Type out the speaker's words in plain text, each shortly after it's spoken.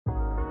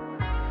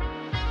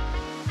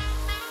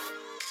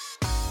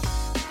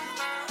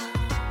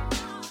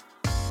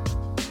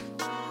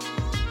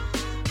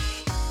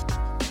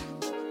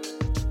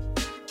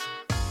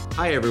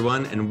Hi,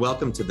 everyone, and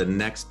welcome to The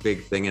Next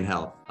Big Thing in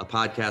Health, a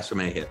podcast from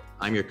AHIP.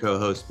 I'm your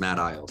co-host, Matt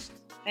Eyles.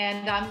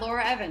 And I'm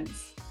Laura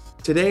Evans.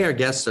 Today, our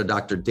guests are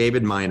Dr.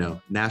 David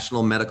Mino,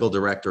 National Medical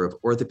Director of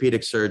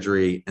Orthopedic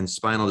Surgery and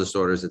Spinal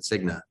Disorders at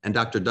Cigna, and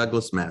Dr.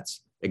 Douglas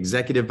Metz,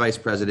 Executive Vice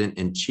President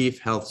and Chief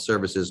Health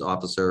Services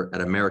Officer at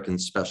American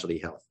Specialty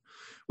Health.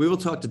 We will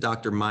talk to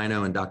Dr.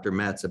 Mino and Dr.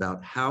 Metz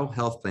about how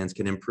health plans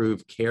can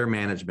improve care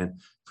management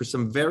for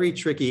some very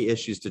tricky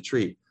issues to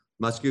treat: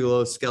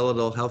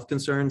 musculoskeletal health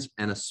concerns,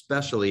 and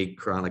especially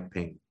chronic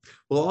pain.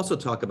 We'll also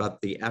talk about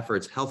the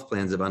efforts health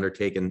plans have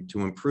undertaken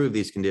to improve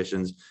these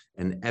conditions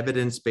and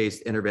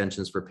evidence-based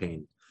interventions for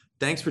pain.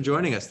 Thanks for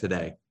joining us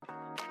today.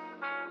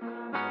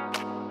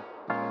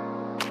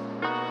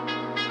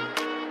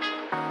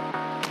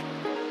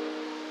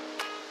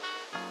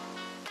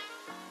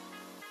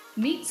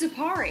 Meet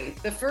Zipari,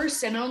 the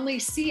first and only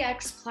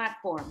CX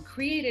platform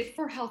created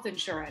for health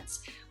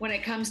insurance. When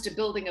it comes to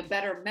building a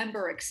better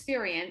member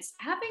experience,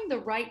 having the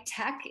right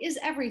tech is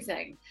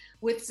everything.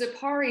 With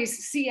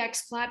Zipari's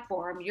CX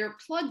platform, you're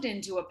plugged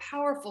into a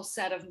powerful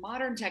set of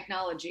modern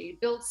technology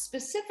built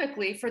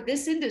specifically for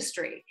this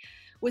industry.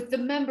 With the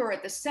member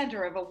at the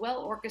center of a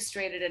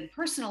well-orchestrated and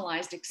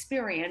personalized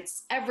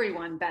experience,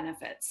 everyone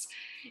benefits.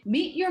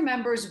 Meet your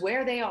members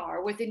where they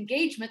are with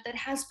engagement that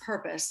has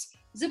purpose.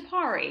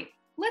 Zipari.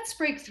 Let's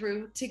break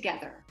through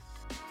together.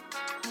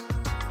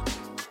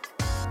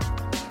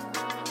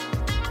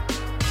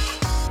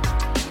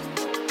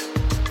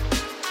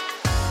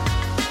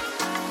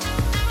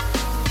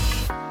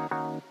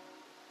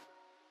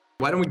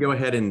 Why don't we go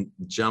ahead and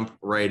jump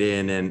right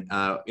in? And,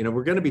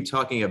 we're going to be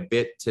talking a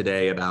bit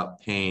today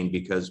about pain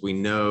because we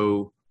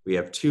know we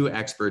have two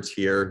experts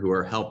here who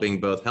are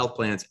helping both health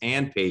plans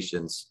and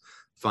patients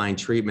find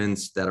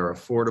treatments that are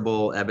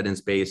affordable,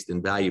 evidence-based,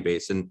 and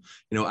value-based. And,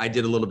 I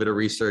did a little bit of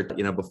research,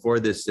 before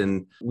this,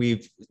 and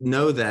we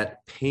know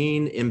that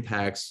pain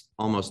impacts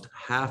almost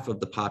half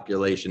of the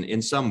population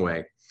in some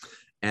way.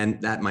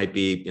 And that might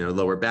be,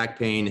 lower back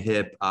pain,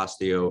 hip,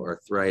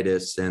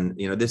 osteoarthritis. And,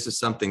 this is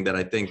something that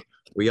I think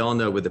we all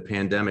know with the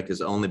pandemic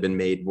has only been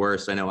made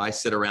worse. I know I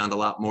sit around a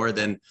lot more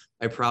than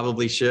I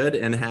probably should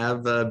and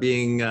have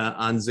being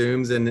on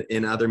Zooms and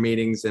in other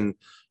meetings. And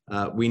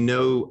we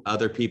know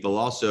other people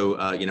also,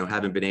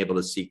 haven't been able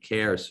to seek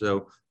care.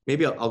 So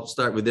maybe I'll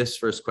start with this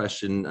first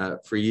question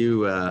for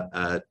you,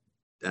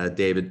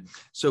 David.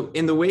 So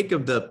in the wake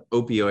of the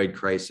opioid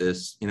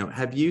crisis,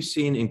 have you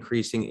seen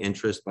increasing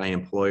interest by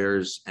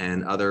employers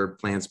and other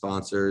plan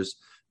sponsors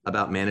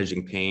about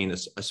managing pain,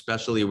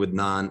 especially with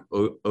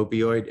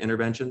non-opioid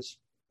interventions?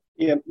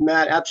 Yeah,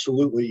 Matt,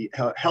 absolutely.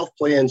 Health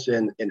plans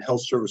and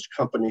health service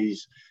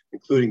companies,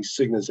 including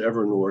Cigna's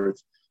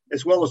Evernorth,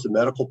 as well as the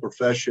medical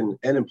profession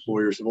and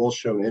employers, have all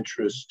shown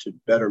interest to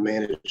better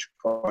manage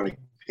chronic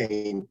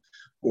pain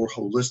more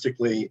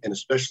holistically, and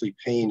especially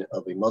pain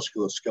of a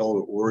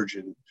musculoskeletal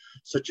origin,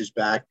 such as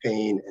back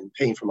pain and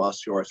pain from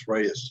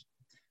osteoarthritis.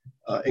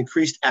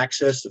 Increased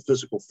access to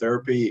physical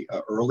therapy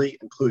early,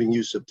 including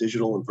use of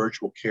digital and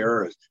virtual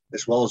care,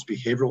 as well as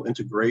behavioral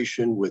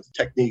integration with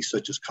techniques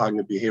such as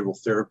cognitive behavioral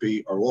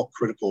therapy, are all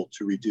critical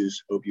to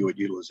reduce opioid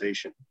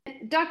utilization.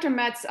 Dr.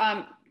 Metz,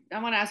 I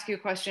want to ask you a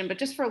question, but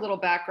just for a little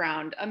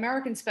background,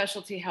 American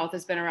Specialty Health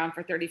has been around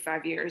for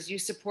 35 years. You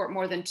support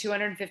more than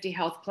 250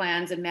 health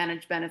plans and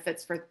manage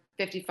benefits for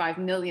 55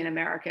 million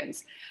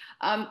Americans.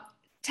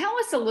 Tell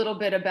us a little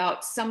bit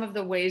about some of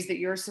the ways that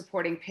you're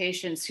supporting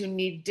patients who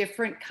need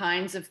different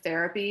kinds of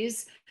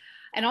therapies,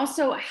 and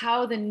also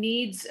how the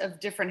needs of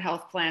different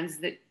health plans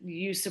that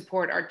you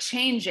support are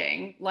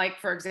changing, like,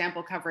 for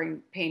example,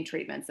 covering pain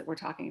treatments that we're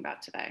talking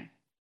about today.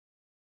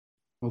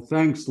 Well,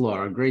 thanks,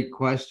 Laura. Great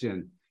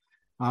question.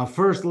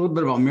 First, a little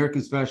bit about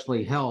American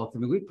Specialty Health.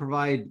 We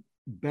provide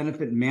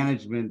benefit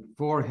management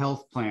for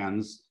health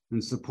plans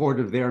in support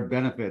of their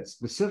benefits,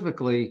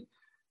 specifically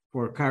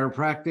for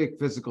chiropractic,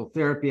 physical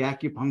therapy,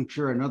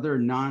 acupuncture, and other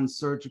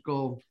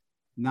non-surgical,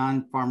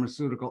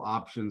 non-pharmaceutical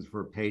options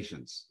for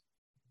patients.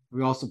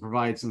 We also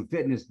provide some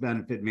fitness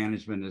benefit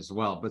management as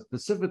well, but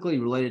specifically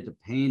related to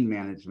pain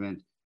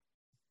management,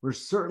 we're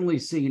certainly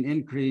seeing an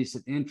increase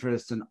in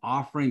interest in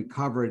offering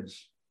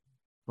coverage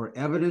for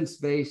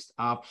evidence-based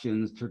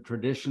options to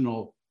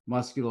traditional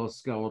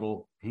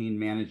musculoskeletal pain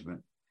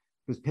management,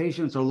 because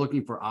patients are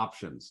looking for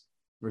options.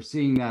 We're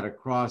seeing that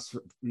across,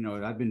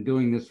 I've been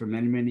doing this for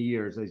many, many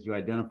years, as you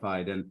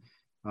identified, and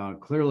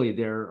clearly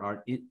there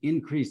are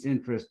increased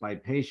interest by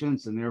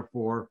patients and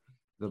therefore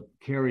the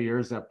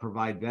carriers that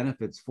provide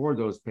benefits for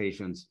those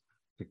patients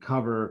to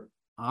cover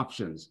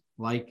options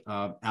like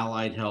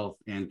allied health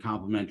and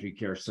complementary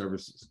care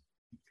services.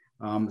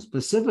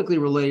 Specifically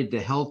related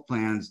to health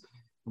plans,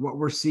 what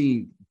we're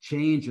seeing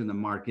change in the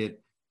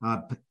market,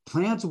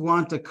 plans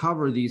want to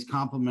cover these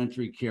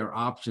complementary care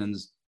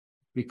options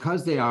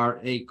because they are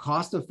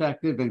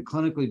cost-effective and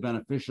clinically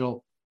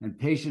beneficial, and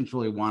patients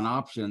really want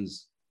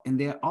options. And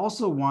they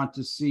also want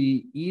to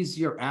see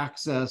easier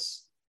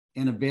access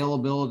and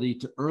availability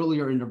to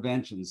earlier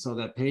interventions so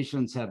that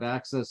patients have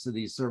access to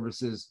these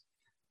services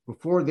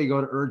before they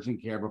go to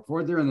urgent care,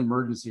 before they're in the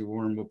emergency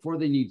room, before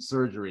they need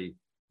surgery.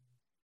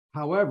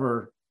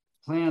 However,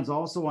 plans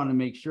also want to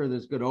make sure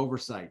there's good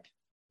oversight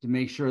to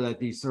make sure that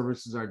these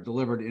services are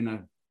delivered in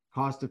a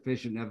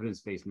cost-efficient,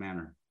 evidence-based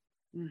manner.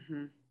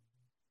 Mm-hmm.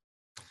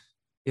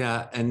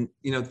 Yeah, and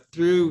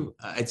through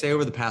I'd say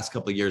over the past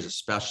couple of years,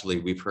 especially,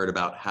 we've heard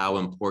about how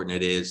important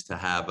it is to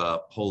have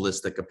a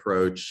holistic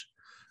approach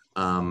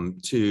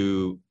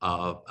to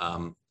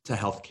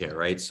healthcare,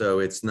 right? So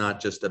it's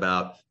not just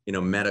about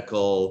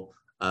medical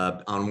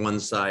on one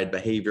side,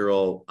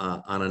 behavioral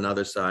on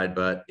another side,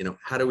 but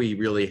how do we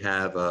really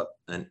have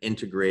an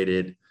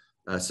integrated,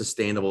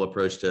 sustainable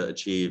approach to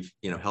achieve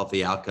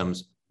healthy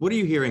outcomes? What are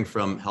you hearing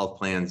from health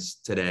plans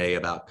today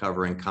about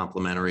covering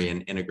complementary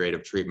and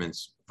integrative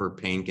treatments for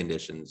pain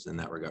conditions in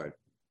that regard?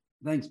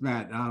 Thanks,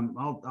 Matt.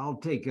 I'll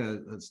take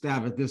a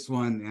stab at this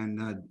one,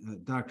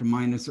 and Dr.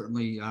 Mino,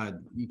 certainly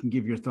you can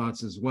give your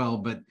thoughts as well.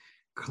 But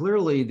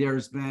clearly,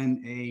 there's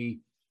been a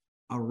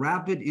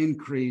rapid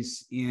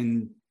increase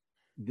in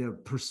the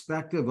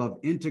perspective of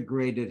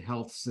integrated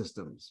health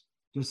systems,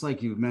 just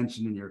like you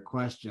mentioned in your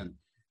question,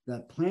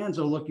 that plans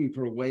are looking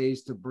for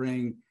ways to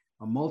bring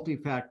a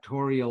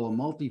multifactorial, a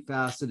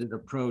multifaceted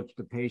approach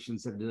to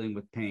patients that are dealing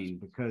with pain,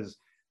 because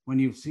when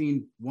you've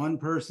seen one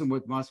person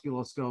with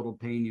musculoskeletal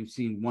pain, you've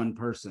seen one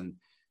person.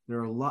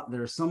 There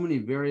are so many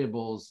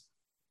variables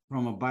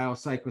from a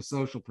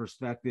biopsychosocial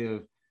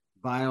perspective,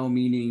 bio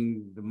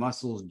meaning the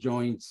muscles,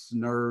 joints,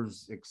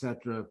 nerves,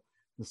 etc.,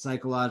 the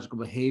psychological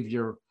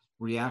behavior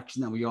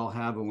reaction that we all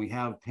have when we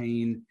have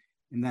pain,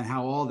 and then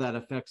how all that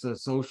affects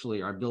us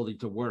socially, our ability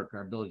to work,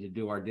 our ability to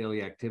do our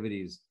daily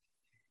activities.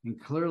 And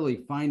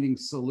clearly finding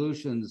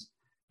solutions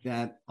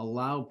that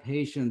allow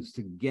patients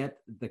to get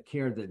the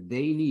care that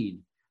they need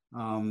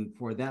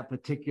for that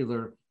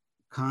particular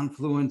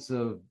confluence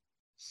of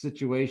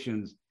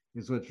situations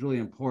is what's really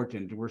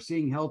important. We're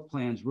seeing health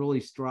plans really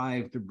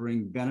strive to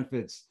bring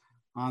benefits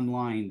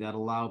online that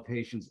allow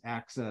patients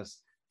access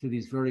to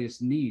these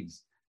various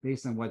needs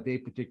based on what they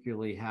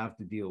particularly have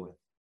to deal with.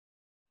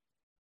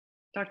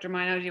 Dr.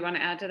 Mino, do you want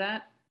to add to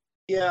that?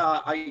 Yeah,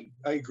 I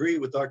agree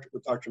with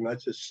what Dr.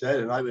 Metz has said,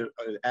 and I would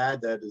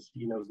add that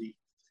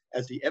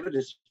as the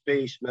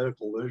evidence-based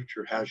medical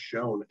literature has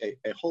shown, a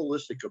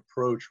holistic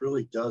approach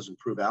really does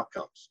improve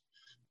outcomes.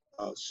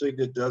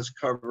 Cigna does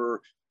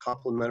cover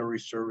complementary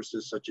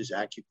services such as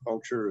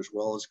acupuncture, as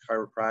well as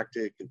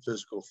chiropractic and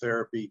physical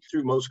therapy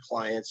through most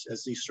clients,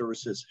 as these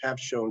services have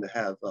shown to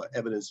have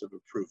evidence of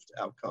improved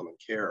outcome and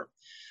care.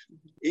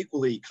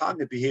 Equally,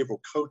 cognitive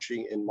behavioral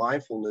coaching and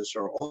mindfulness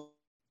are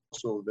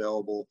also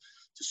available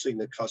to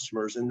Cigna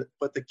customers.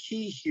 But the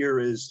key here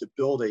is to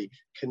build a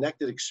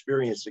connected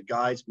experience that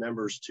guides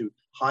members to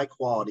high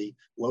quality,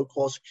 low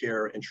cost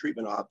care and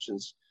treatment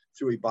options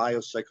through a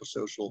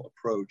biopsychosocial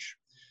approach.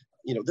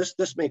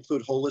 This may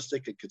include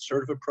holistic and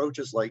conservative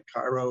approaches like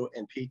chiro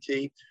and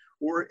PT,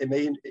 or it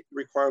may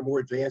require more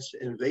advanced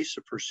and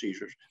invasive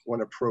procedures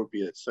when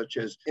appropriate, such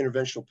as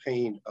interventional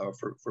pain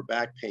for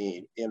back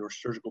pain and or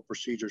surgical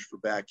procedures for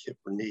back, hip,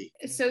 or knee.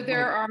 So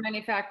there are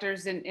many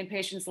factors in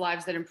patients'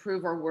 lives that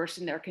improve or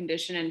worsen their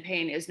condition, and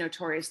pain is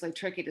notoriously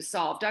tricky to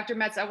solve. Dr.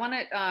 Metz, I want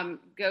to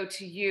go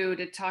to you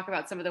to talk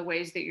about some of the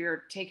ways that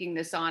you're taking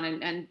this on.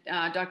 And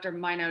Dr.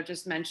 Mino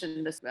just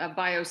mentioned this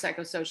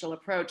biopsychosocial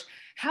approach.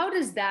 How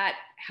does that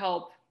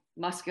help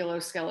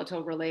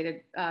musculoskeletal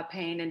related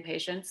pain in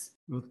patients?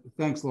 Well,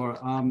 thanks, Laura.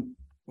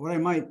 What I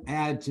might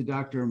add to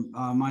Dr.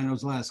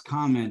 Mino's last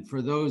comment,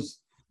 for those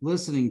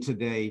listening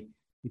today,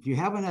 if you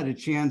haven't had a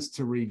chance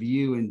to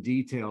review in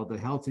detail the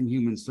Health and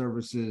Human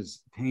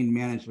Services Pain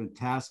Management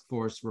Task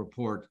Force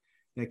report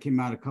that came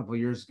out a couple of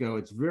years ago,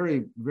 it's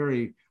very,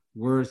 very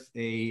worth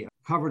a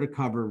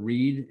cover-to-cover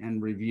read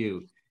and review.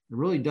 It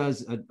really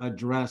does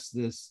address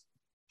this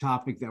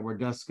topic that we're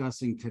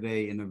discussing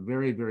today in a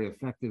very, very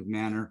effective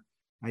manner,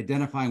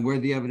 identifying where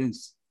the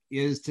evidence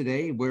is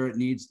today, where it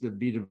needs to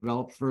be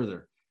developed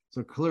further.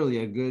 So clearly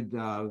a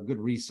good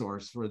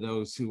resource for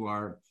those who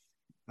are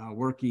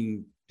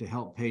working to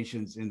help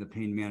patients in the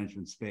pain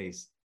management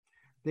space.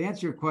 To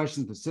answer your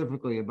question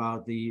specifically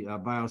about the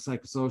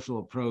biopsychosocial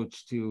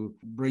approach to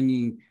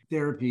bringing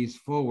therapies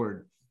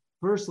forward,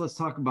 first let's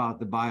talk about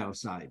the bio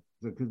side.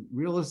 Because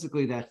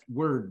realistically, that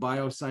word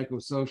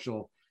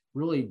biopsychosocial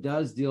really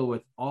does deal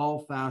with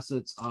all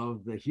facets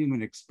of the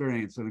human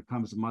experience when it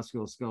comes to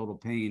musculoskeletal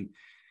pain.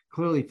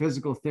 Clearly,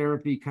 physical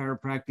therapy,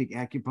 chiropractic,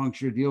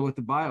 acupuncture deal with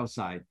the bio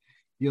side,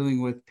 dealing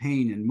with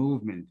pain and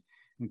movement.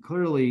 And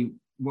clearly,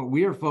 what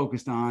we are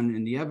focused on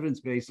in the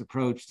evidence-based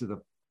approach to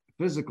the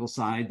physical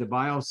side, the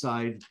bio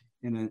side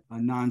in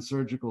a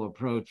non-surgical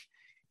approach,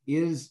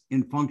 is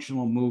in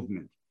functional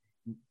movement.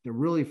 To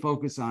really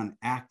focus on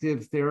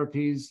active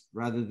therapies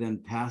rather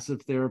than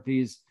passive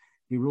therapies,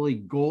 be really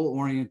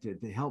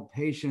goal-oriented to help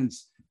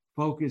patients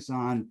focus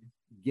on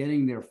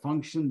getting their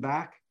function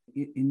back.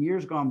 In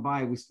years gone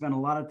by, we spent a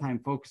lot of time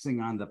focusing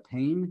on the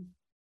pain,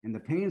 and the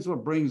pain is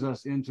what brings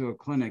us into a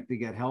clinic to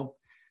get help.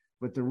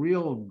 But the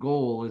real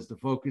goal is to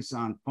focus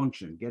on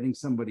function, getting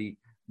somebody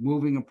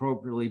moving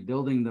appropriately,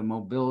 building the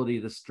mobility,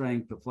 the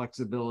strength, the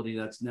flexibility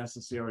that's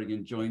necessary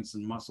in joints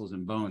and muscles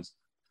and bones.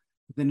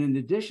 But then in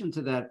addition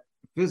to that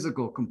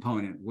physical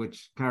component,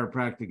 which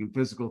chiropractic and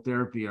physical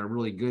therapy are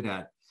really good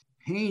at.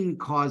 Pain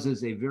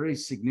causes a very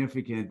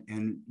significant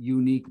and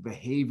unique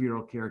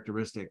behavioral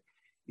characteristic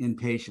in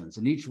patients.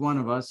 And each one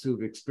of us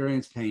who've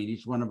experienced pain,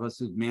 each one of us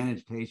who've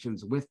managed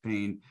patients with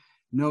pain,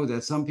 know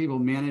that some people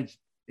manage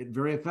it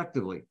very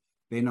effectively.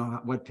 They know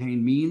what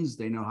pain means.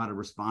 They know how to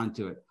respond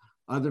to it.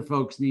 Other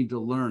folks need to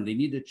learn. They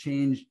need to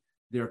change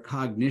their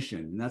cognition.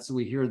 And that's why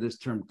we hear this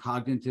term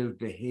cognitive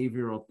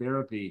behavioral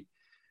therapy.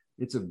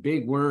 It's a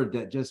big word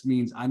that just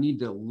means I need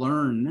to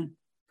learn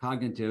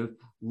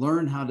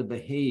learn how to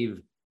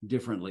behave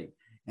differently.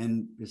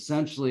 And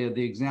essentially,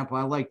 the example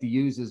I like to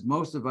use is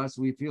most of us,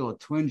 we feel a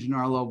twinge in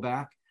our low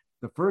back.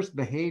 The first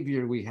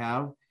behavior we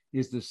have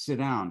is to sit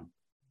down,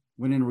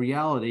 when in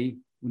reality,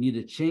 we need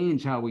to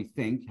change how we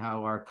think,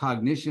 how our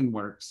cognition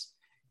works.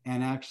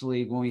 And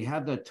actually, when we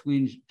have that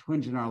twinge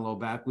in our low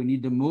back, we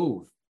need to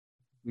move.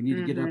 We need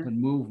to get up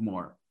and move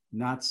more,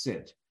 not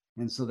sit.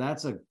 And so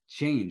that's a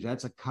change.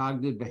 That's a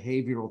cognitive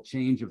behavioral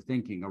change of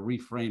thinking, a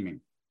reframing.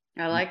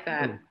 I like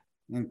that.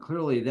 And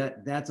clearly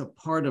that's a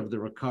part of the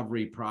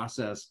recovery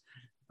process.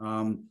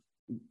 And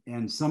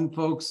some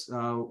folks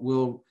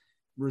will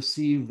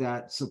receive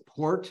that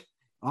support.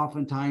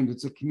 Oftentimes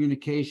it's a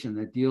communication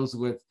that deals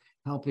with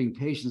helping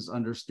patients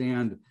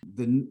understand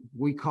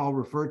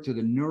refer to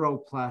the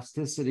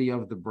neuroplasticity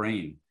of the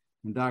brain.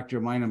 And Dr.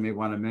 Mino may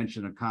want to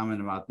mention a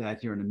comment about that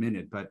here in a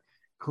minute, but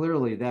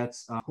clearly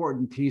that's an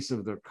important piece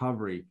of the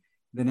recovery.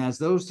 Then as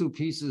those two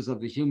pieces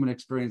of the human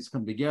experience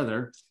come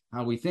together,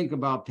 how we think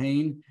about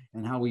pain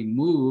and how we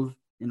move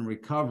in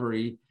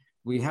recovery,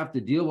 we have to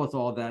deal with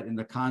all that in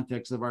the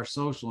context of our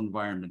social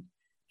environment.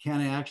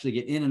 Can I actually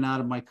get in and out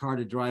of my car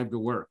to drive to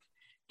work?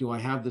 Do I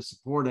have the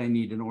support I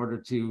need in order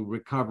to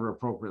recover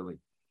appropriately?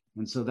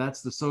 And so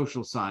that's the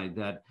social side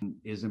that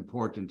is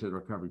important to the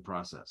recovery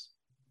process.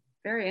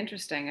 Very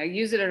interesting. I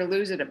use it or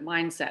lose it at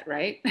mindset,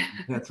 right?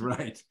 That's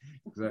right.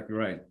 Exactly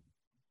right.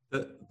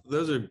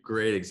 Those are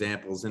great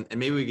examples. And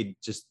maybe we could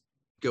just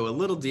go a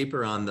little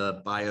deeper on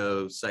the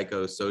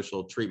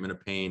biopsychosocial treatment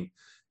of pain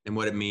and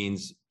what it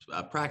means,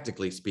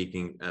 practically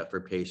speaking,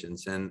 for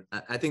patients. And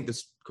I think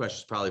this question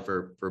is probably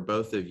for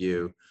both of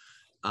you.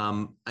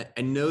 I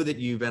know that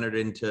you've entered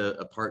into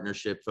a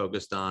partnership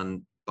focused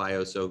on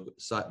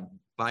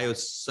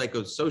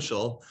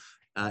biopsychosocial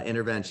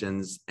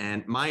interventions.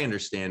 And my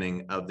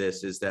understanding of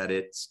this is that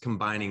it's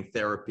combining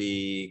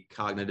therapy,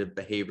 cognitive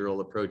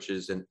behavioral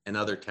approaches, and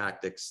other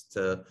tactics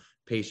to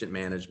patient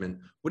management.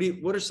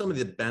 What are some of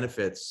the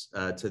benefits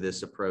to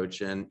this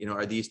approach? And,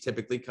 are these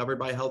typically covered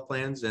by health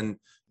plans? And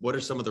what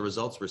are some of the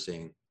results we're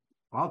seeing?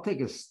 I'll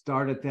take a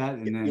start at that,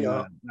 and then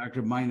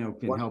Dr. Mino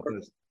can help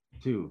us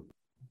too.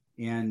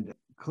 And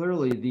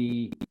clearly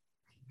the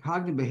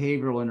cognitive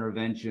behavioral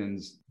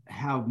interventions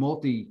have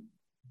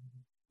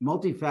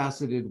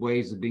multifaceted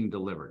ways of being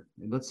delivered.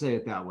 Let's say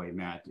it that way,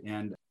 Matt.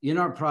 And in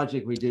our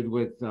project we did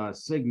with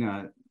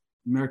Cigna,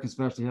 American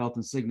Specialty Health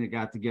and Cigna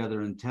got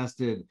together and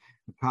tested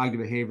the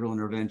cognitive behavioral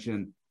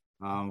intervention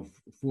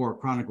for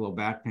chronic low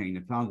back pain.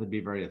 It found it to be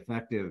very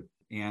effective.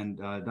 And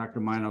Dr.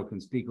 Mino can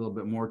speak a little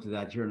bit more to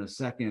that here in a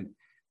second.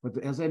 But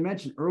as I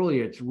mentioned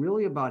earlier, it's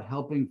really about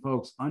helping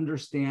folks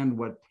understand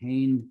what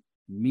pain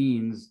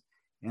means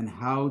and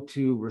how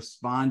to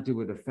respond to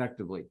it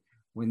effectively.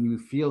 When you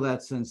feel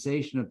that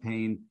sensation of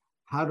pain,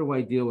 how do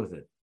I deal with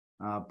it?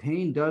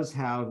 Pain does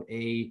have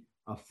an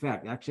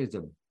effect. Actually, it's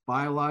a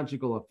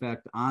biological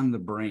effect on the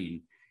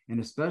brain.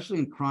 And especially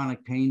in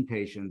chronic pain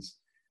patients,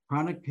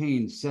 chronic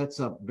pain sets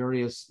up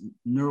various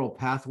neural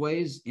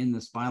pathways in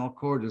the spinal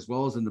cord as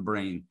well as in the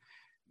brain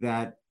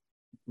that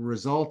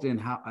result in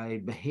a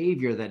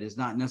behavior that is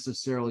not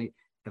necessarily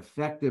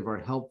effective or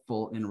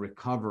helpful in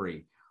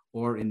recovery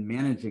or in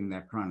managing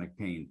that chronic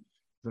pain.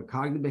 The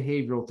cognitive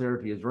behavioral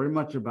therapy is very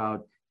much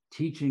about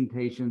teaching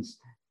patients,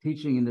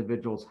 teaching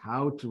individuals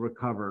how to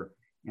recover.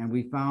 And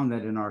we found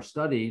that in our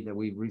study that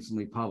we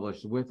recently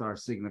published with our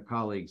Cigna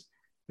colleagues,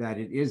 that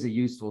it is a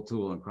useful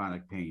tool in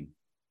chronic pain.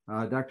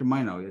 Dr.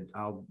 Mino,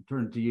 I'll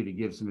turn to you to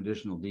give some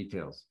additional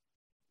details.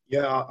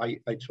 Yeah, I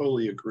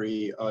totally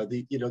agree.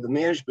 The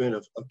management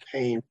of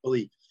pain,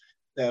 really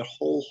that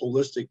whole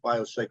holistic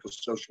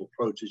biopsychosocial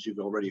approach, as you've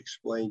already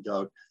explained,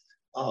 Doug,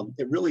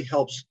 it really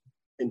helps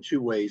in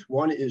two ways.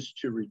 One is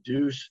to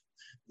reduce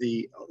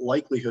the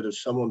likelihood of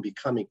someone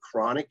becoming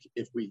chronic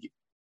if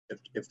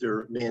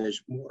they're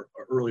managed more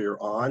earlier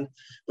on,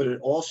 but it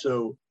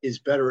also is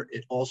better.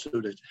 It also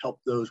to help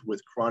those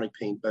with chronic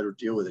pain better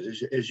deal with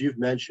it. As you've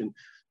mentioned,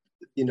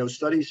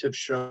 studies have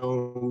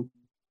shown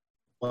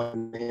by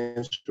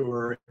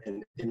Mansour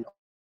and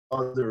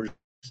others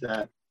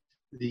that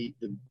the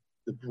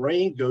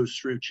brain goes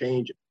through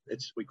change.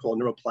 We call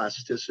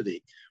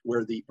neuroplasticity,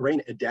 where the brain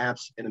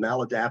adapts in a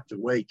maladaptive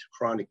way to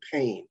chronic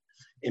pain.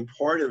 And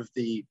part of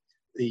the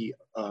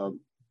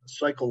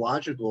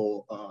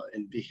psychological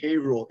and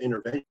behavioral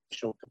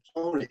interventional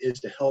component is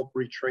to help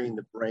retrain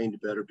the brain to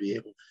better be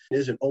able. It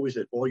isn't always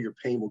that all your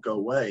pain will go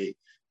away,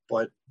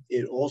 but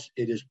it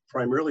is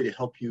primarily to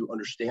help you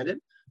understand it,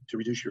 to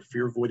reduce your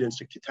fear avoidance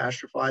and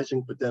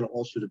catastrophizing, but then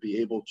also to be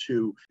able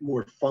to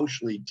more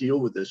functionally deal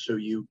with this so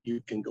you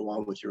can go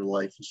on with your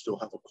life and still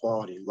have a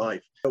quality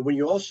life. But when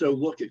you also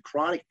look at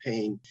chronic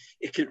pain,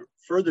 it can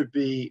further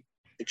be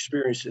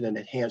experienced in an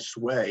enhanced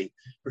way,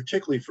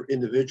 particularly for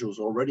individuals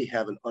who already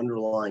have an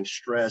underlying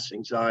stress,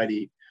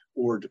 anxiety,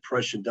 or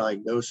depression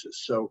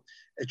diagnosis. So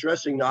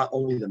addressing not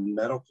only the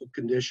medical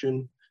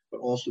condition, but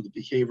also the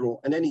behavioral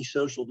and any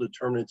social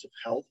determinants of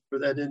health for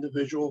that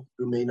individual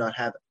who may not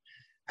have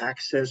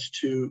access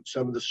to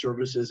some of the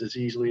services as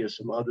easily as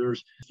some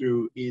others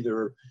through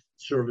either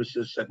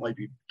services that might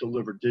be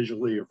delivered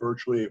digitally or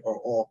virtually, are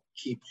all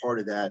key part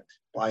of that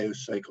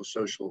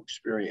biopsychosocial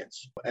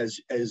experience.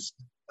 As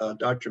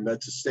Dr.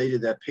 Metz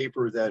stated, that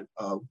paper that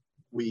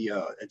we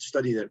had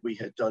study that we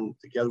had done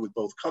together with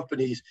both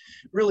companies,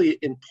 really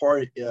in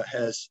part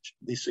has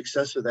the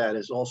success of that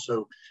has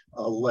also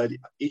led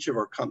each of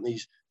our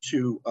companies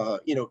to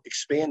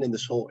expand in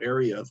this whole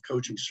area of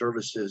coaching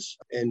services.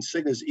 And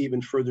Cigna's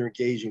even further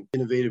engaging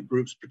innovative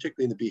groups,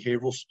 particularly in the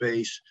behavioral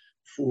space,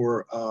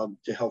 for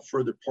to help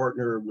further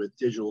partner with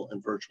digital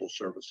and virtual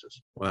services.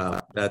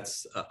 Wow,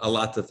 that's a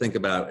lot to think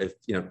about. If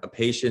a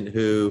patient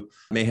who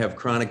may have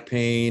chronic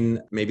pain,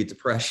 maybe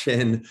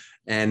depression,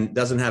 and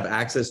doesn't have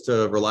access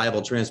to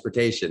reliable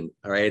transportation,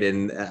 all right,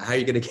 and how are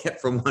you going to get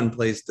from one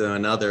place to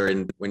another?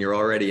 And when you're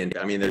already in,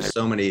 there's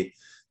so many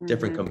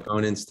different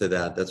components to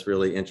that. That's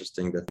really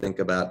interesting to think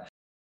about.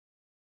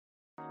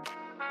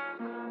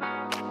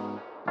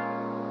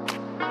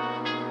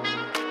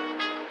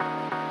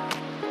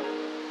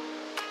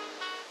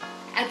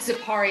 At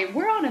Zipari,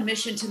 we're on a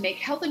mission to make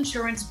health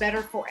insurance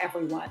better for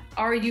everyone.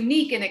 Our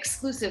unique and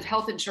exclusive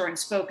health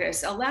insurance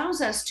focus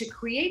allows us to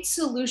create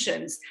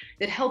solutions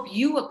that help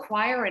you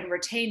acquire and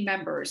retain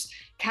members,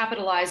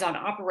 capitalize on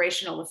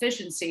operational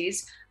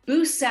efficiencies,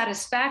 boost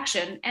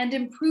satisfaction, and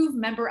improve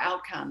member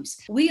outcomes.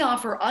 We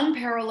offer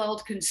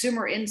unparalleled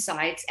consumer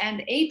insights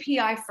and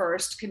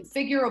API-first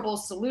configurable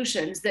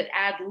solutions that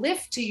add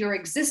lift to your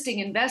existing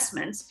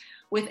investments,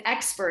 with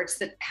experts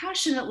that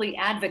passionately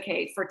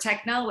advocate for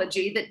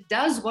technology that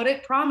does what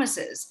it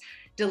promises,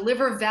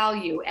 deliver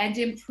value, and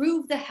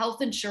improve the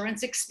health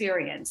insurance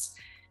experience.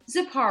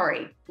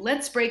 Zipari,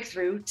 let's break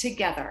through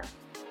together.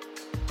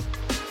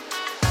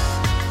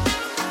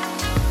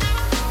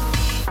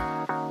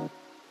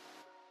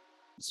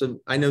 So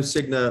I know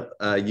Cigna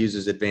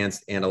uses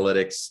advanced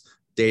analytics.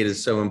 Data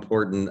is so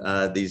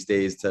important these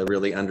days to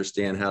really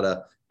understand how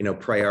to,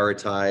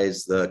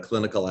 prioritize the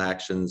clinical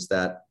actions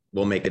that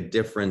will make a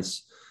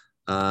difference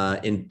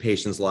in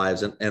patients'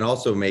 lives and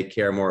also make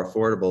care more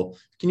affordable.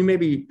 Can you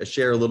maybe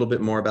share a little bit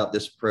more about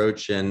this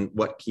approach and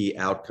what key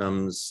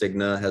outcomes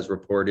Cigna has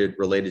reported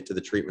related to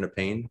the treatment of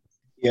pain?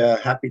 Yeah,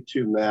 happy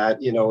to, Matt.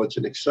 It's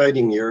an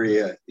exciting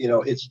area.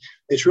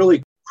 It's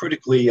really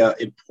critically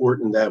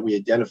important that we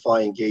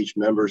identify engaged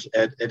members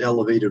at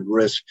elevated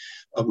risk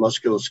of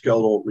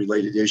musculoskeletal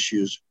related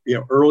issues,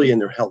 early in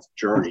their health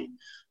journey,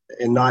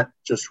 and not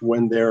just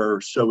when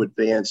they're so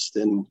advanced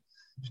and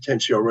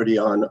potentially already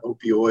on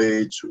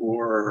opioids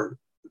or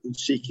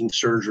seeking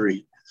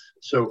surgery.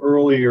 So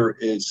earlier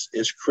is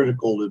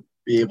critical to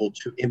be able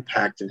to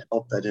impact and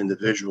help that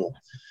individual.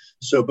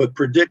 But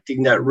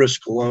predicting that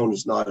risk alone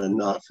is not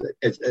enough.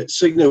 At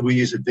Cigna, we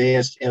use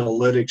advanced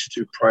analytics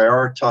to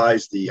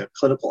prioritize the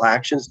clinical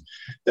actions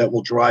that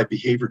will drive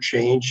behavior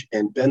change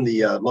and bend the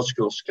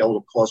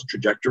musculoskeletal cost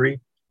trajectory.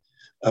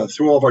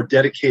 Through all of our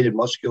dedicated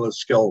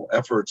musculoskeletal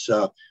efforts,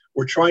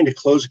 we're trying to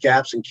close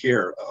gaps in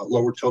care,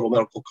 lower total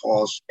medical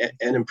costs,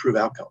 and improve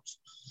outcomes.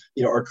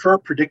 Our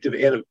current predictive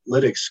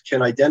analytics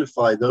can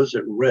identify those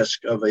at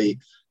risk of a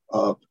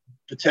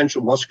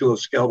potential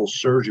musculoskeletal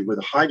surgery with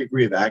a high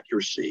degree of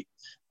accuracy.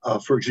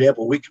 For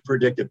example, we can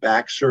predict a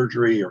back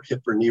surgery or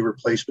hip or knee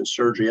replacement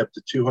surgery up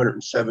to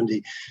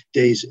 270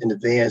 days in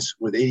advance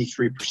with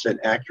 83%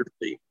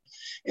 accuracy.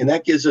 And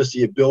that gives us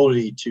the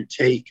ability to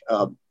take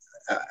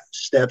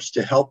steps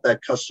to help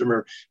that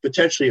customer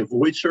potentially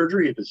avoid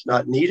surgery if it's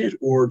not needed,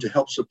 or to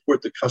help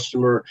support the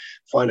customer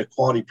find a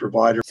quality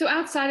provider. So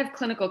outside of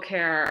clinical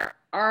care,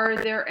 are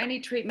there any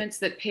treatments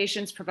that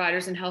patients,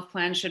 providers, and health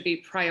plans should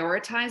be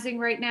prioritizing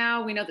right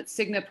now? We know that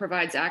Cigna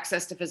provides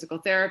access to physical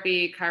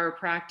therapy,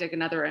 chiropractic,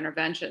 and other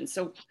interventions.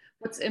 So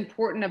what's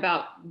important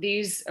about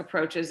these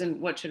approaches,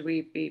 and what should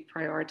we be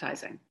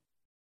prioritizing?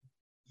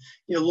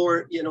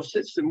 Laura,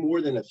 since more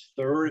than a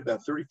third,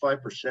 about 35%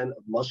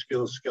 of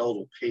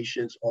musculoskeletal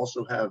patients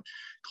also have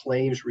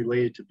claims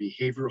related to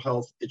behavioral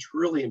health, it's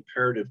really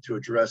imperative to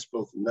address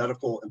both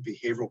medical and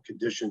behavioral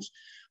conditions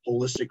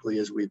holistically,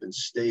 as we've been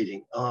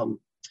stating.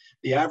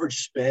 The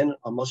average spend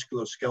on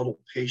musculoskeletal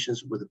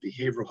patients with a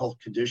behavioral health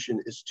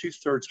condition is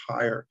 2/3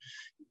 higher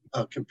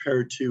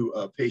compared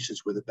to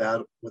patients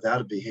without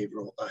a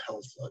behavioral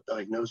health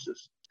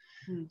diagnosis.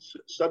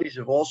 Studies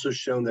have also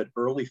shown that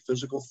early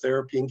physical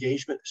therapy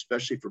engagement,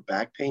 especially for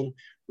back pain,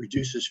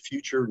 reduces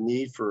future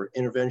need for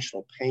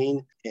interventional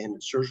pain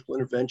and surgical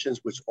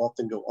interventions, which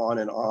often go on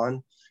and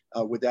on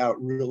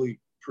without really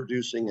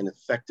producing an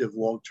effective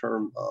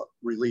long-term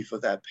relief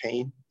of that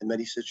pain in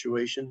many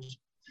situations.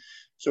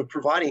 So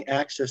providing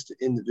access to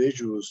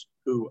individuals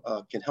who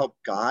can help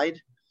guide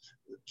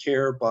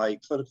care by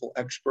clinical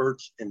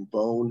experts in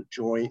bone,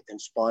 joint, and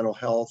spinal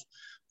health,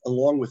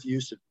 along with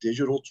use of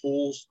digital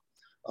tools,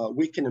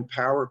 we can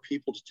empower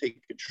people to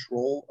take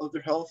control of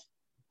their health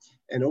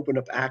and open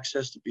up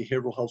access to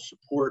behavioral health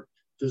support,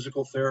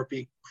 physical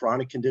therapy,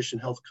 chronic condition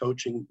health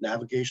coaching,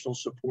 navigational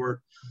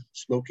support,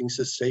 smoking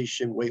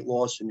cessation, weight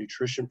loss and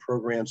nutrition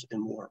programs,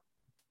 and more.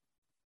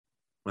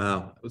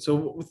 Wow.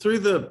 So through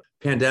the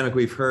pandemic,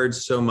 we've heard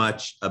so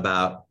much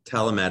about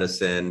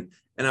telemedicine,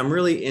 and I'm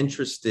really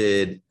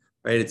interested,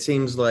 right? It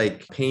seems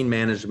like pain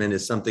management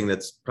is something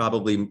that's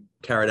probably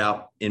carried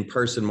out in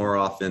person more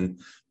often,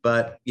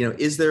 but,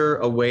 is there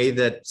a way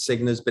that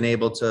Cigna's been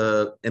able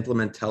to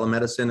implement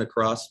telemedicine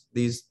across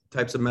these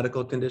types of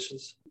medical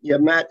conditions? Yeah,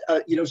 Matt,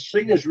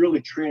 Cigna is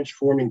really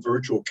transforming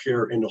virtual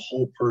care into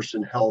whole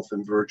person health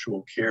and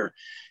virtual care.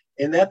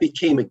 And that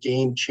became a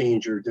game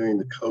changer during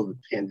the COVID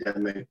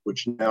pandemic,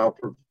 which now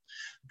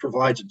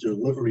provides a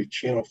delivery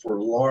channel for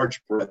a large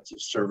breadth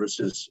of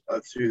services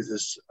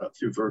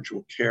through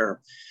virtual care.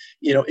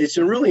 It's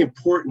really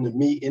important to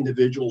meet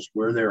individuals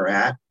where they're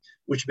at,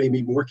 which may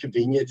be more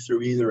convenient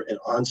through either an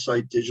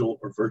on-site digital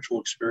or virtual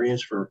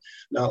experience for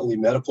not only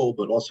medical,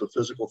 but also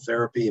physical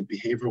therapy and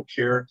behavioral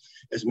care.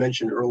 As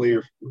mentioned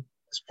earlier,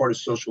 as part of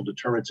social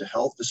determinants of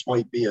health, this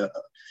might be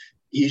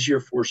easier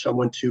for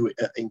someone to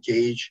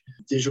engage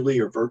digitally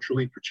or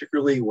virtually,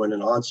 particularly when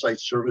an on-site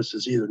service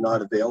is either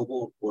not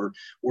available or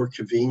more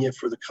convenient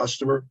for the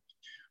customer,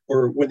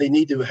 or when they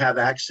need to have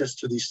access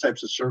to these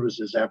types of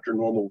services after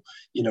normal,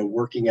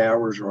 working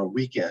hours or on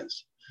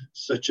weekends,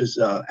 such as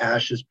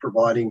ASH is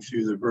providing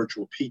through the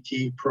virtual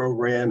PT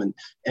program, and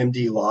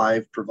MD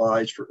Live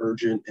provides for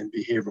urgent and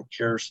behavioral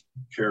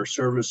care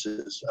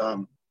services.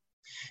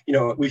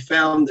 We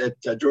found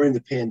that during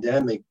the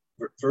pandemic,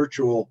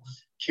 virtual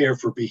care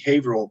for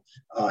behavioral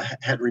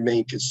had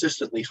remained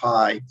consistently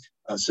high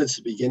since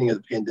the beginning of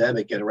the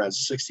pandemic at around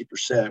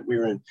 60%. We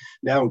are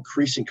now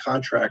increasing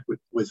contract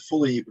with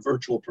fully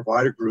virtual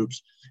provider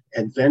groups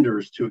and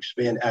vendors to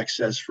expand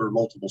access for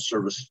multiple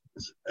services,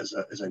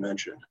 as I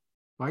mentioned.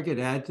 If I could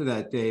add to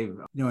that, Dave,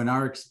 in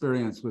our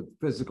experience with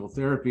physical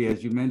therapy,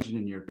 as you mentioned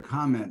in your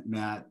comment,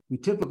 Matt, we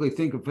typically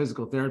think of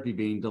physical therapy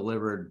being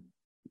delivered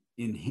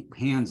in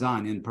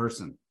hands-on, in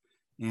person.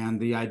 And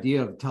the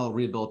idea of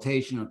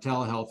telerehabilitation or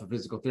telehealth or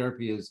physical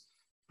therapy is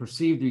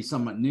perceived to be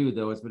somewhat new,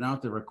 though it's been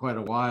out there for quite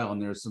a while. And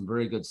there's some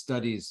very good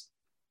studies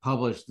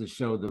published to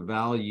show the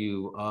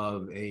value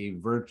of a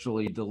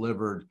virtually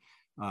delivered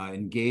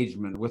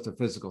engagement with a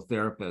physical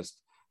therapist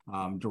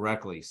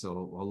directly. So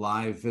a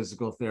live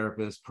physical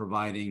therapist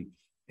providing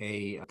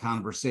a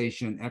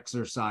conversation,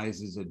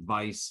 exercises,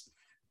 advice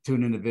to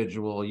an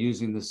individual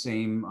using the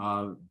same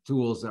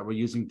tools that we're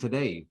using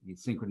today,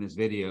 synchronous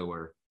video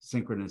or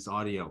synchronous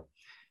audio.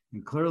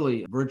 And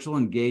clearly, virtual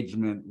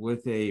engagement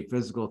with a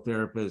physical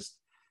therapist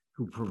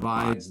who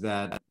provides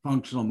that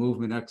functional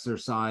movement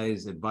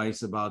exercise,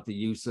 advice about the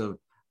use of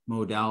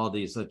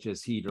modalities such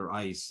as heat or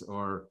ice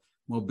or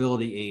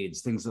mobility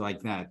aids, things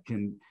like that,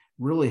 can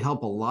really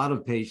help a lot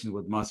of patients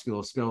with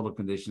musculoskeletal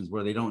conditions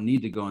where they don't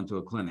need to go into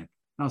a clinic.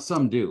 Now,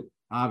 some do.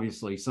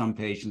 Obviously, some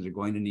patients are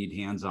going to need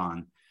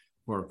hands-on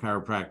for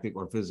chiropractic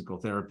or physical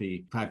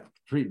therapy type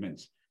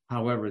treatments.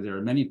 However, there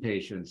are many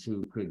patients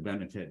who could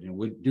benefit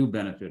and do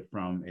benefit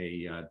from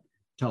a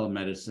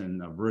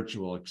telemedicine, a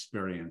virtual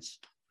experience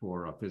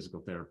for physical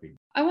therapy.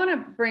 I want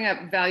to bring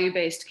up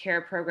value-based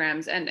care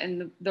programs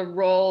and the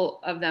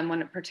role of them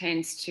when it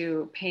pertains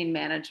to pain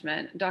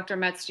management. Dr.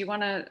 Metz, do you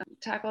want to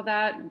tackle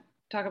that?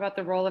 Talk about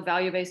the role of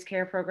value-based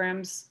care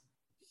programs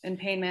in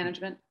pain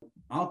management?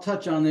 I'll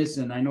touch on this,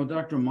 and I know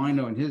Dr.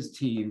 Mino and his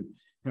team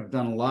have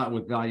done a lot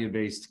with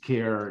value-based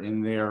care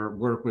in their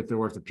work with the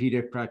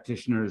orthopedic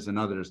practitioners and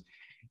others.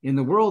 In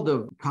the world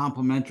of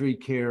complementary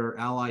care,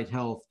 allied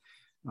health,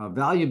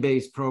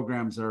 value-based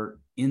programs are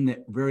in the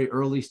very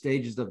early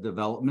stages of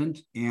development,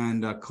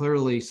 and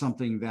clearly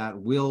something that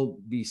will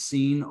be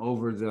seen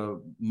over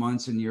the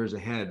months and years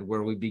ahead,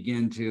 where we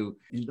begin to,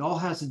 it all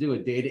has to do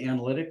with data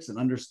analytics and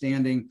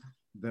understanding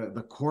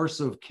the course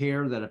of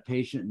care that a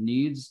patient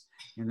needs,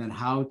 and then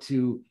how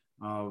to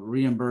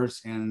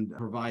reimburse and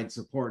provide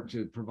support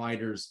to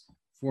providers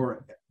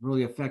for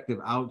really effective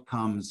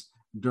outcomes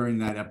during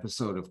that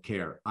episode of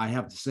care. I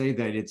have to say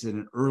that it's in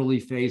an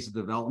early phase of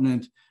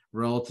development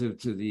relative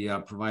to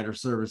the provider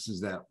services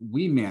that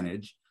we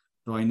manage.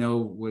 Though I know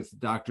with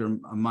Dr.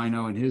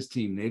 Mino and his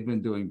team, they've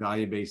been doing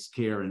value-based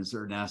care in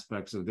certain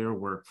aspects of their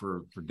work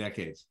for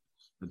decades.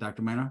 But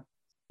Dr. Mino?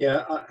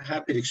 Yeah, I'm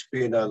happy to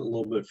expand on a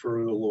little bit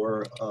further,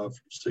 Laura, from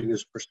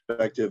Cigna's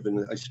perspective.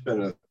 And I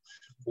spent a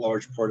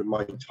large part of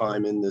my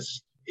time in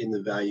this in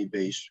the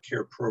value-based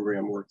care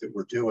program work that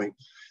we're doing.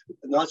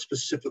 Not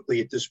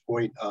specifically at this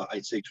point,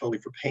 I'd say totally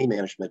for pain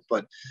management,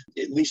 but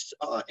at least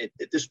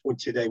at this point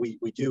today,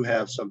 we do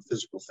have some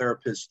physical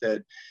therapists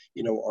that,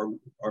 you know,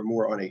 are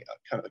more on a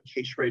kind of a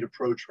case rate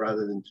approach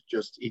rather than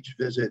just each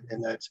visit,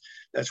 and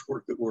that's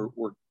work that we're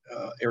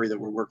area that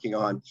we're working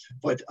on.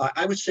 But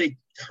I would say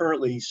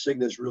currently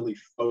Cigna is really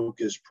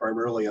focused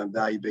primarily on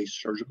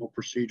value-based surgical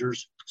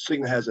procedures.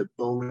 Cigna has a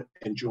bone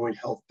and joint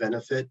health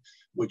benefit,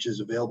 which is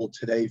available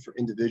today for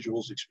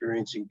individuals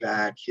experiencing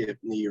back, hip,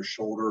 knee, or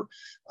shoulder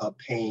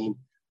pain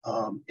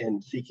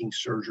and seeking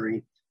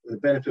surgery. The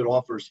benefit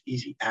offers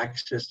easy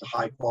access to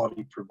high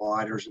quality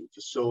providers and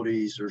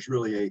facilities. There's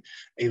really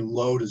a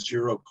low to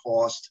zero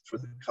cost for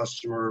the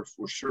customer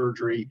for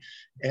surgery,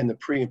 and the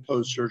pre and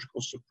post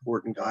surgical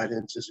support and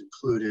guidance is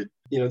included.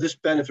 You know, this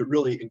benefit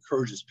really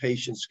encourages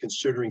patients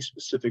considering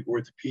specific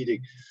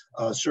orthopedic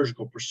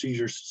surgical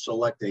procedures to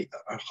select a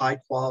high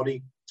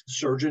quality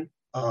surgeon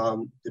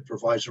that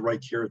provides the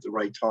right care at the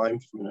right time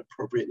from an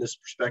appropriateness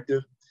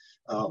perspective.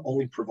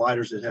 Only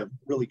providers that have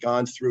really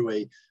gone through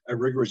a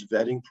rigorous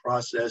vetting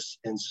process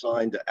and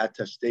signed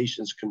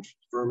attestations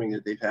confirming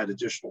that they've had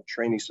additional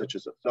training, such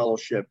as a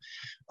fellowship,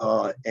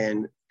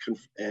 and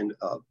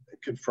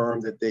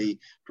confirm that they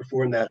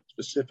perform that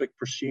specific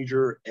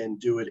procedure and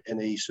do it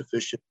in a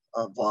sufficient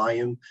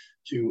volume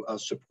to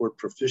support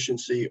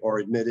proficiency, are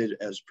admitted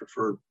as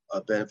preferred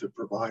benefit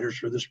providers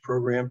for this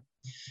program.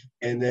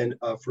 And then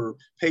for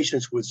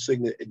patients with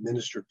Cigna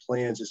administered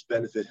plans, this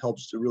benefit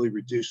helps to really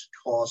reduce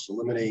costs,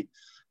 eliminate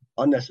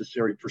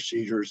unnecessary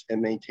procedures,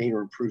 and maintain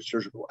or improve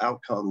surgical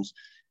outcomes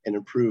and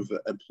improve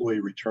employee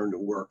return to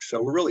work.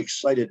 So we're really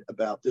excited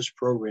about this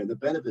program. The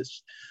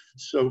benefits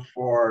so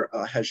far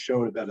has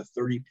shown about a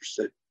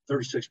 36%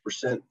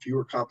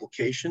 fewer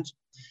complications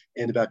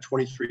and about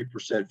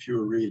 23%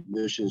 fewer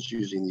readmissions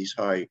using these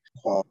high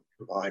quality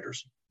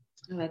providers.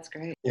 Oh, that's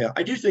great. Yeah,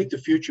 I do think the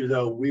future,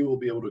 though, we will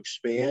be able to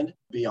expand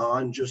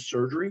beyond just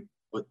surgery,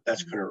 but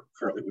that's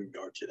currently where we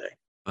are today.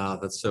 Wow,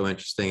 that's so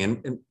interesting.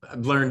 And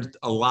I've learned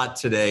a lot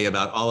today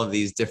about all of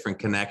these different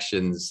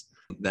connections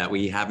that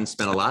we haven't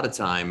spent a lot of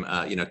time,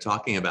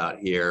 talking about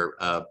here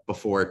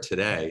before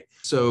today.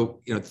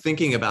 So,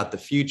 thinking about the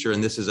future,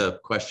 and this is a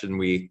question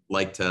we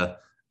like to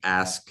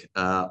ask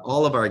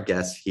all of our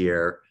guests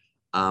here,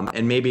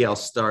 and maybe I'll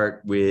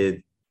start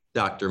with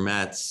Dr.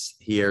 Metz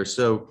here.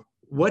 So,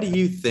 what do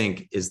you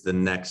think is the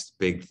next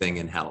big thing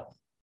in health?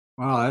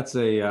 Well, that's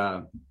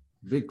a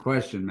big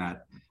question,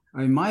 Matt.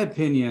 In my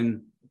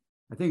opinion,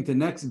 I think the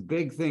next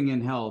big thing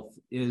in health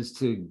is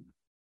to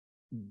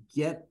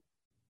get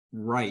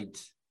right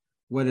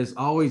what has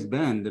always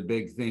been the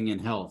big thing in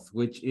health,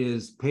 which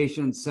is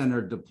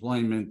patient-centered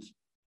deployment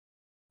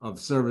of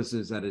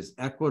services that is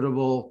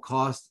equitable,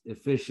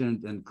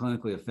 cost-efficient, and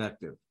clinically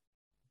effective.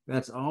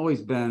 That's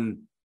always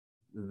been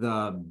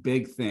the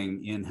big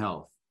thing in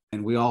health.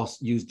 And we all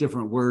use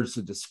different words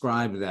to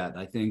describe that,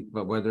 I think,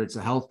 but whether it's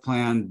a health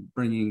plan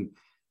bringing,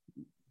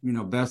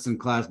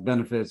 best-in-class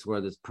benefits,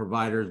 whether it's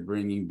providers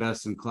bringing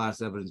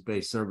best-in-class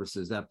evidence-based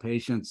services, that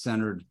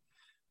patient-centered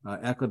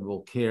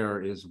equitable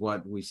care is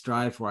what we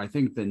strive for. I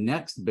think the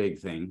next big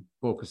thing,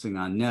 focusing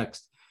on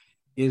next,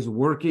 is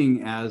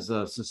working as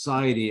a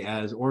society,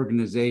 as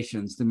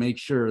organizations, to make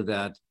sure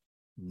that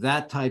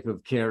that type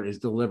of care is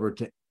delivered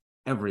to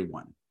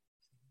everyone.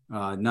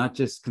 Not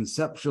just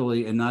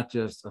conceptually and not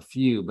just a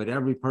few, but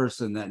every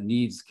person that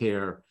needs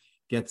care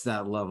gets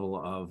that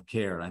level of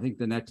care. I think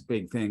the next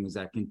big thing is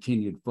that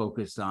continued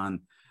focus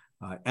on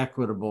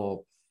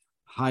equitable,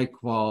 high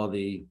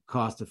quality,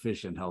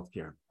 cost-efficient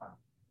healthcare.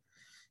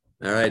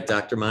 All right,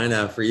 Dr.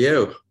 Mino, for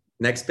you,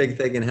 next big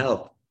thing in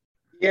health.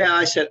 Yeah,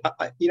 I said,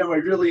 I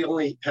really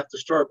only have to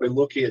start by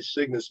looking at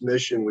Cigna's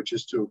mission, which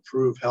is to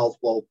improve health,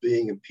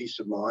 well-being, and peace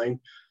of mind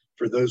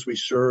for those we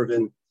serve.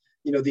 And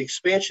the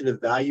expansion of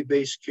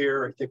value-based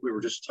care, I think we were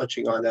just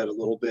touching on that a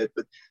little bit,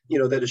 but,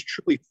 that is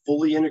truly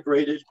fully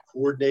integrated,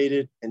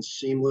 coordinated, and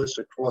seamless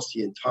across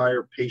the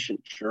entire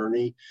patient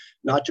journey,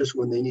 not just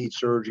when they need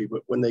surgery,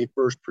 but when they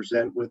first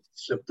present with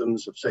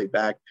symptoms of, say,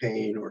 back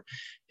pain or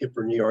hip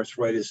or knee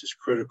arthritis is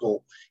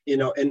critical,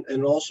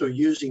 and also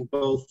using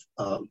both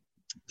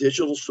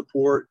digital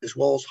support as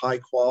well as high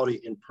quality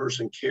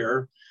in-person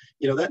care.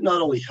 That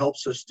not only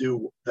helps us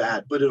do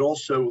that, but it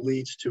also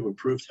leads to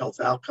improved health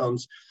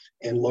outcomes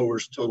and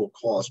lowers total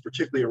cost,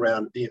 particularly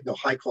around the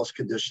high cost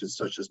conditions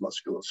such as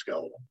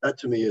musculoskeletal. That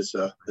to me is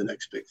the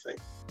next big thing.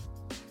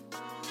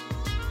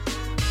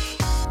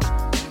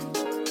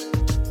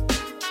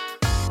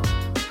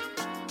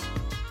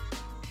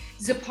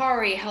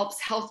 Zipari helps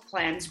health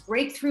plans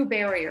break through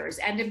barriers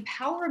and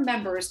empower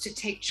members to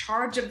take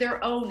charge of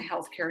their own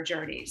healthcare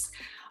journeys.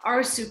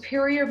 Our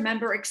superior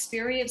member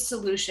experience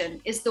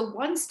solution is the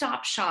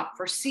one-stop shop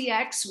for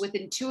CX with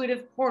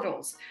intuitive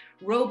portals,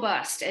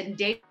 robust and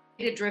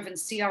data-driven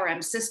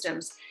CRM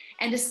systems,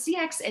 and a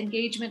CX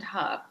engagement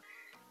hub.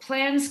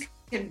 Plans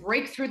can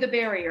break through the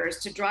barriers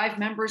to drive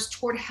members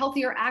toward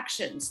healthier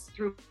actions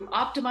through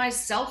optimized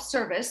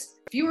self-service,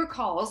 fewer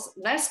calls,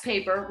 less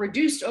paper,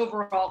 reduced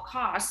overall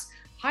costs,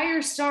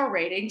 higher star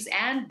ratings,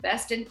 and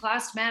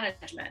best-in-class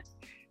management.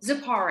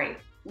 Zipari,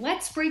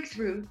 let's break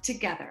through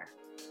together.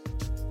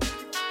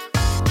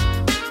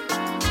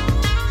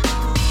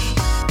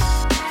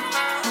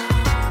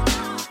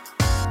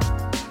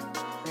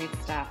 Great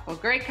stuff. Well,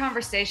 great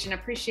conversation.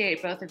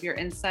 Appreciate both of your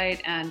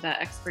insight and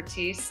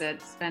expertise.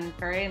 It's been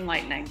very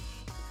enlightening.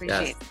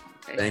 Appreciate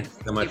it. Thanks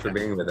so much for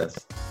being with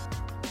us.